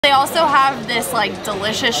also have this like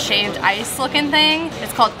delicious shaved ice looking thing.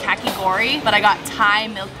 It's called kakigori, but I got Thai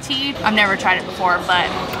milk tea. I've never tried it before, but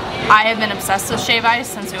I have been obsessed with shaved ice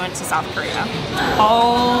since we went to South Korea.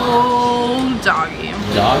 Oh, doggy.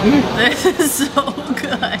 Doggy? This is so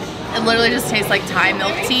good. It literally just tastes like Thai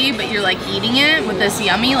milk tea, but you're like eating it with this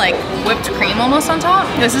yummy like whipped cream almost on top.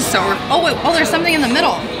 This is so, oh wait, oh there's something in the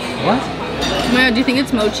middle. What? Oh my God, do you think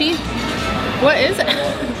it's mochi? What is it?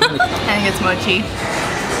 I think it's mochi.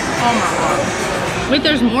 Oh my God. Wait,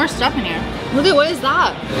 there's more stuff in here. Look at, what is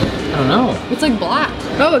that? I don't know. It's like black.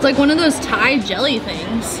 Oh, it's like one of those Thai jelly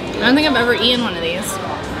things. I don't think I've ever eaten one of these.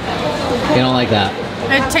 You don't like that?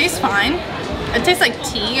 It tastes fine. It tastes like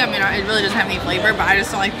tea. I mean, it really doesn't have any flavor, but I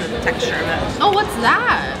just don't like the texture of it. Oh, what's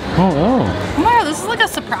that? Oh, oh. Oh my God, this is like a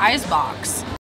surprise box.